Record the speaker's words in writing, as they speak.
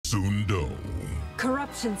Sundo.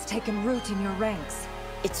 Corruption's taken root in your ranks.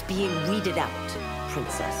 It's being weeded out,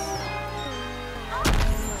 Princess.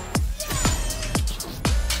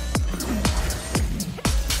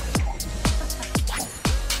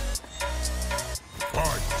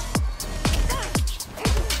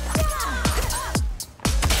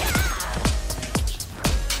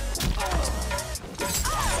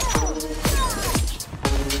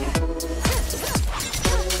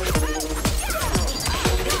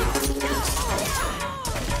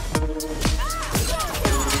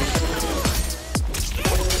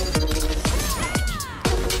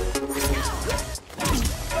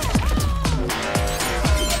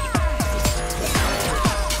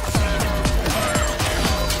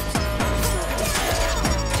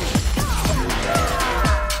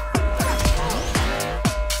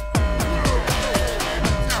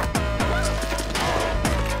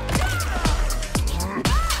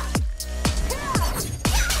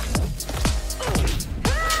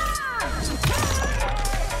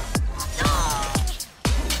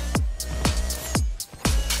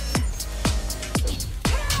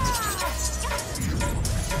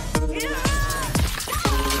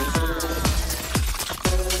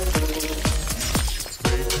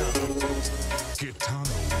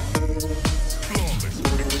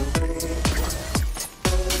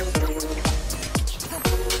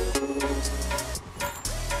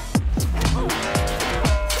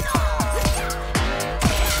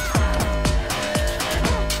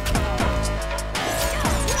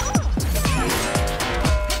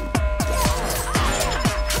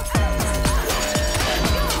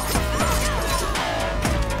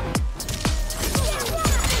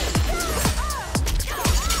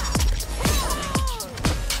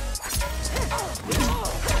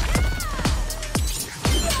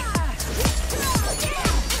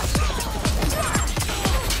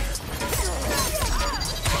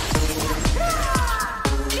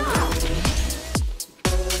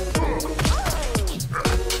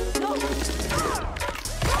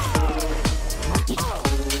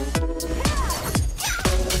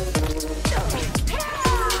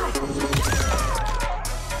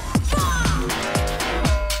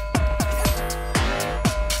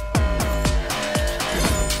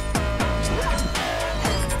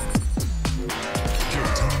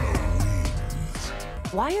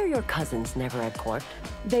 Why are your cousins never at court?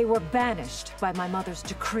 They were banished by my mother's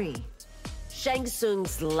decree. Shang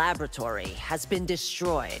Tsung's laboratory has been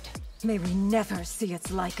destroyed. May we never see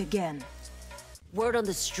its like again. Word on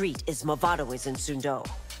the street is Movado is in Sundo.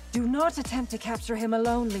 Do not attempt to capture him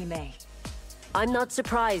alone, Li Mei. I'm not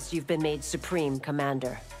surprised you've been made Supreme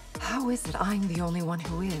Commander. How is it I'm the only one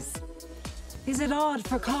who is? Is it odd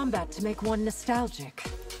for combat to make one nostalgic?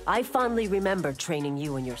 I fondly remember training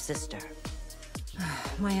you and your sister.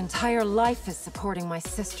 My entire life is supporting my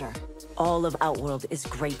sister. All of Outworld is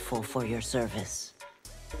grateful for your service.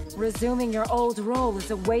 Resuming your old role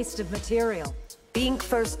is a waste of material. Being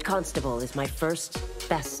first constable is my first,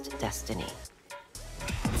 best destiny.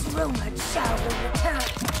 Rumored shall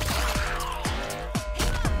return.